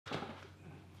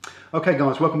Okay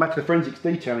guys, welcome back to the Forensics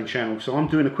Detailing channel. So I'm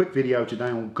doing a quick video today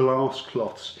on glass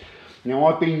cloths. Now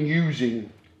I've been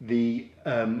using the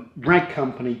Rag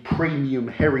Company premium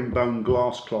herringbone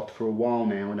glass cloth for a while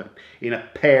now in a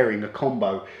pairing, a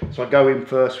combo. So I go in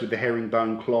first with the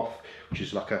herringbone cloth, which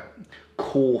is like a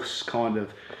coarse kind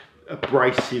of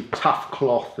abrasive, tough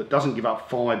cloth that doesn't give up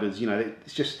fibres. You know,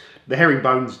 it's just, the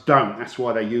herringbones don't. That's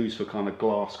why they're used for kind of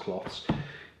glass cloths.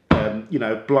 You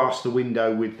know, blast the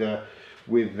window with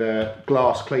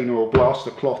glass cleaner or blast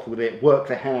the cloth with it, work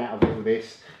the hell out of it with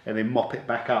this, and then mop it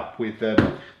back up with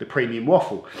the premium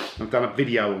waffle. I've done a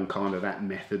video on kind of that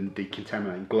method and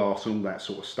decontaminating glass and all that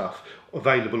sort of stuff,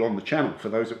 available on the channel for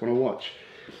those that want to watch.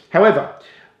 However,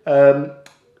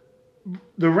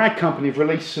 the Rag Company have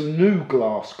released some new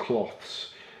glass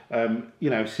cloths, you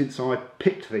know, since I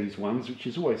picked these ones, which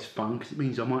is always fun because it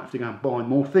means I might have to go and buy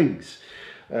more things.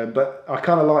 But I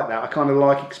kind of like that. I kind of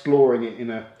like exploring it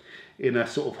in a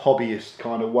sort of hobbyist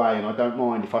kind of way, and I don't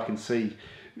mind if I can see,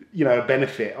 you know, a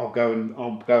benefit. I'll go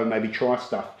and maybe try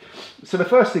stuff. So the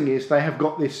first thing is they have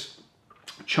got this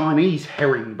Chinese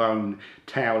herringbone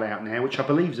towel out now, which I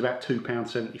believe is about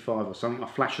 £2.75 or something. I'll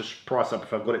flash the price up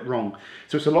if I've got it wrong.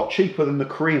 So it's a lot cheaper than the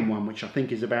Korean one, which I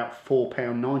think is about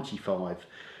 £4.95.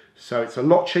 So it's a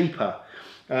lot cheaper.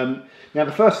 Now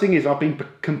the first thing is I've been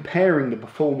comparing the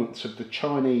performance of the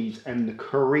Chinese and the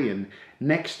Korean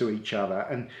next to each other,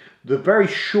 and the very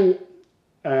short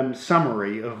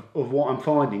summary of what I'm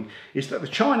finding is that the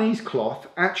Chinese cloth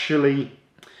actually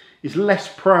is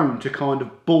less prone to kind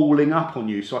of balling up on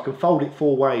you, so I can fold it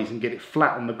 4 ways and get it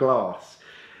flat on the glass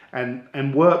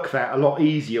and work that a lot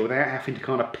easier without having to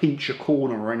kind of pinch a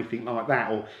corner or anything like that,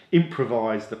 or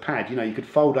improvise the pad. You know, you could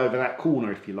fold over that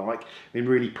corner if you like, then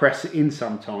really press it in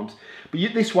sometimes. But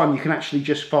this one you can actually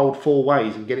just fold 4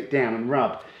 ways and get it down and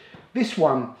rub. This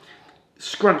one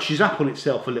scrunches up on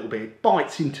itself a little bit, it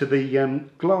bites into the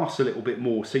glass a little bit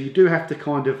more, so you do have to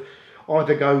kind of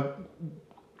either go,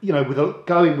 you know,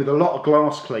 go in with a lot of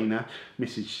glass cleaner.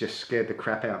 Mrs. just scared the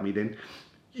crap out of me then,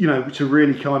 you know, to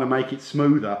really kind of make it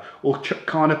smoother, or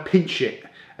kind of pinch it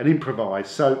and improvise.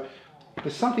 So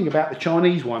there's something about the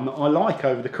Chinese one that I like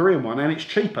over the Korean one, and it's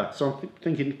cheaper, so I'm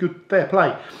thinking good, fair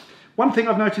play. One thing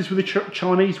I've noticed with the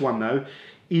Chinese one though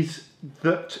is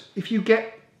that if you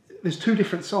get, there's 2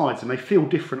 different sides and they feel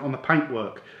different on the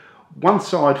paintwork. One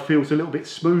side feels a little bit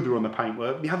smoother on the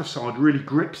paintwork, the other side really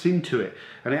grips into it,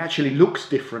 and it actually looks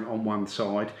different on one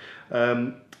side.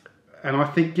 And I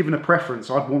think, given a preference,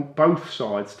 I'd want both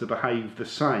sides to behave the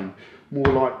same, more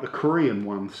like the Korean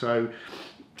one. So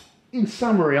in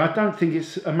summary, I don't think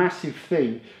it's a massive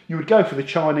thing. You would go for the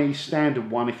Chinese standard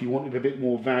one if you wanted a bit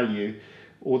more value,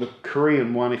 or the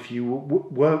Korean one if you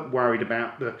weren't worried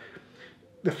about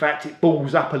the fact it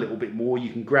balls up a little bit more.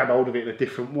 You can grab hold of it in a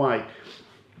different way.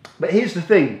 But here's the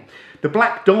thing, the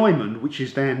Black Diamond, which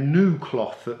is their new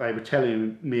cloth that they were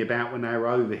telling me about when they were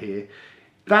over here,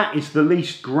 that is the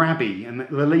least grabby and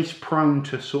the least prone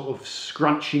to sort of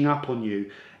scrunching up on you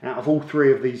out of all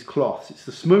 3 of these cloths. It's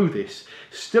the smoothest,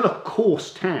 still a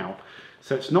coarse towel,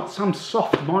 so it's not some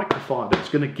soft microfiber that's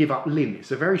going to give up lint.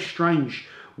 It's a very strange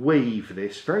weave,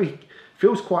 this,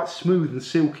 feels quite smooth and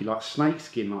silky, like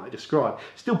snakeskin, like I described.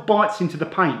 Still bites into the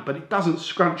paint, but it doesn't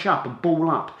scrunch up and ball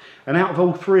up. And out of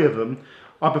all 3 of them,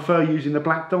 I prefer using the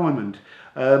Black Diamond.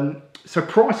 So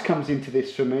price comes into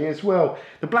this for me as well.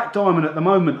 The Black Diamond at the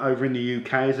moment over in the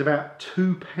UK is about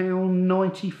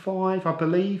 £2.95, I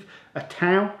believe, a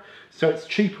towel. So it's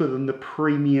cheaper than the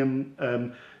premium.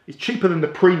 It's cheaper than the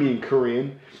premium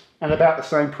Korean, and about the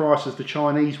same price as the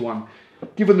Chinese one.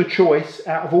 Given the choice,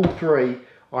 out of all 3,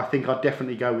 I think I'd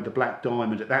definitely go with the Black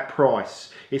Diamond at that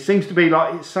price. It seems to be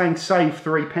like it's saying save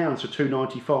 £3 for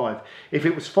 £2.95. If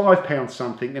it was £5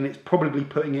 something, then it's probably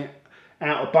putting it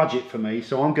out of budget for me.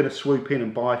 So I'm going to swoop in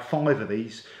and buy 5 of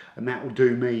these, and that will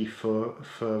do me for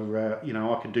you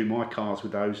know, I can do my cars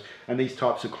with those. And these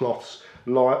types of cloths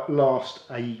last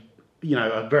a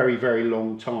very, very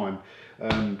long time.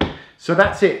 So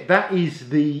that's it. That is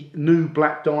the new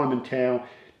Black Diamond towel.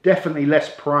 Definitely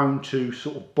less prone to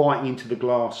sort of biting into the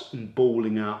glass and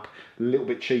balling up. A little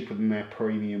bit cheaper than their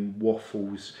premium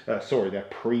waffles. Their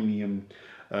premium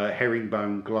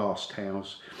herringbone glass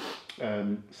towels.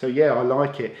 So yeah, I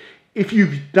like it. If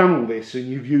you've done all this and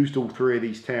you've used all 3 of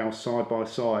these towels side by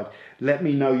side, let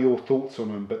me know your thoughts on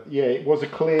them. But yeah, it was a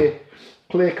clear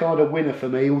kind of winner for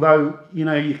me. Although, you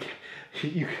know,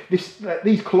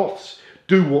 these cloths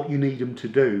do what you need them to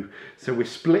do. So we're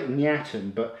splitting the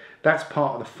atom, but that's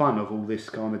part of the fun of all this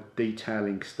kind of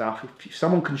detailing stuff. If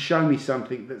someone can show me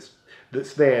something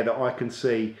that's there that I can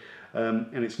see,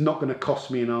 and it's not going to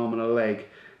cost me an arm and a leg,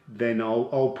 then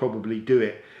I'll probably do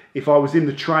it. if I was in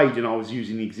the trade and I was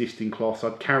using the existing cloths,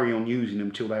 I'd carry on using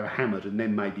them till they were hammered and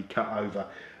then maybe cut over.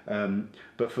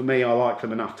 But for me, I like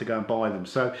them enough to go and buy them.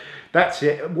 So that's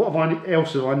it. What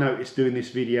else have I noticed doing this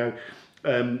video?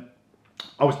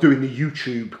 I was doing the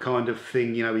YouTube kind of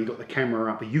thing, you know, you got the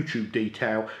camera up, a YouTube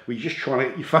detail, where you're just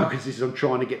trying to, your focus is on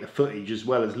trying to get the footage as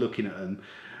well as looking at them.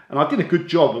 And I did a good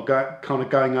job of kind of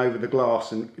going over the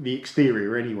glass and the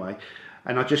exterior anyway.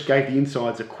 And I just gave the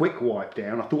insides a quick wipe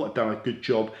down. I thought I'd done a good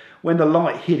job. When the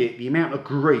light hit it, the amount of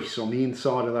grease on the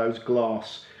inside of those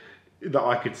glass that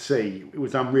I could see, it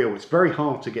was unreal. It's very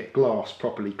hard to get glass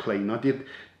properly clean. I did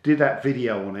that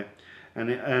video on it,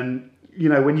 and you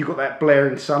know, when you've got that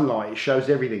blaring sunlight, it shows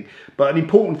everything. But an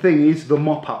important thing is the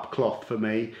mop-up cloth for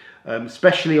me,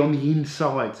 especially on the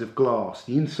insides of glass.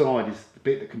 The inside is the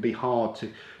bit that can be hard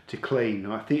to clean.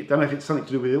 I don't know if it's something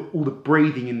to do with all the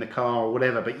breathing in the car or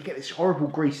whatever, but you get this horrible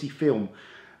greasy film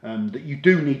that you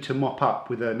do need to mop up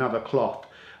with another cloth,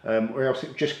 or else it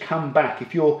will just come back.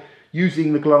 If you're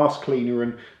using the glass cleaner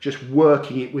and just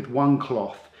working it with one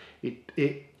cloth,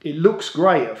 it looks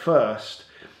great at first,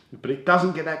 but it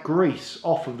doesn't get that grease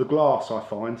off of the glass, I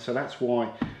find. So that's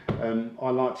why I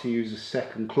like to use a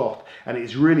second cloth. And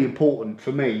it's really important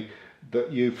for me that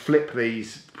you flip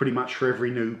these pretty much for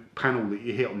every new panel that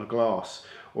you hit on the glass,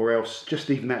 or else just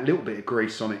even that little bit of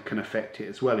grease on it can affect it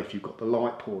as well if you've got the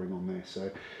light pouring on there.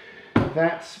 So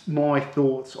that's my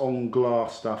thoughts on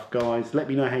glass stuff, guys. Let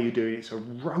me know how you're doing. It's a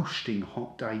roasting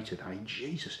hot day today.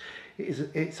 Jesus,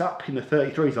 it's up in the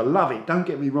 33s. I love it. Don't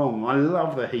get me wrong. I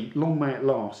love the heat. Long may it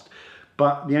last.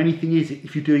 But the only thing is,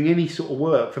 if you're doing any sort of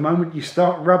work, the moment you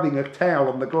start rubbing a towel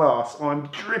on the glass, I'm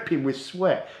dripping with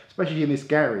sweat, especially in this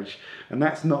garage, and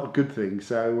that's not a good thing.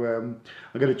 So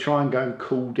I'm going to try and go and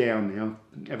cool down now,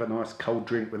 have a nice cold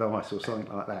drink with ice or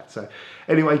something like that. So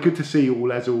anyway, good to see you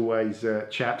all as always,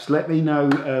 chaps. Let me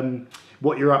know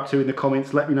what you're up to in the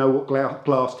comments. Let me know what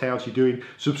glass towels you're doing.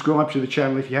 Subscribe to the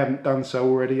channel if you haven't done so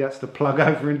already. That's the plug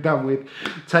over and done with.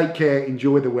 Take care,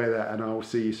 enjoy the weather, and I will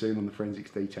see you soon on the Forensics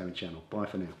Detailing channel. Bye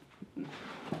for now.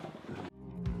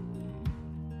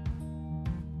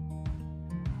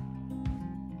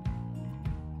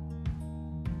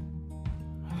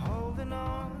 Holding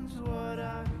on to what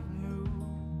I knew,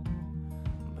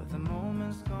 but the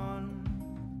moment's gone.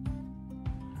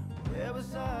 Where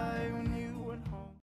was I?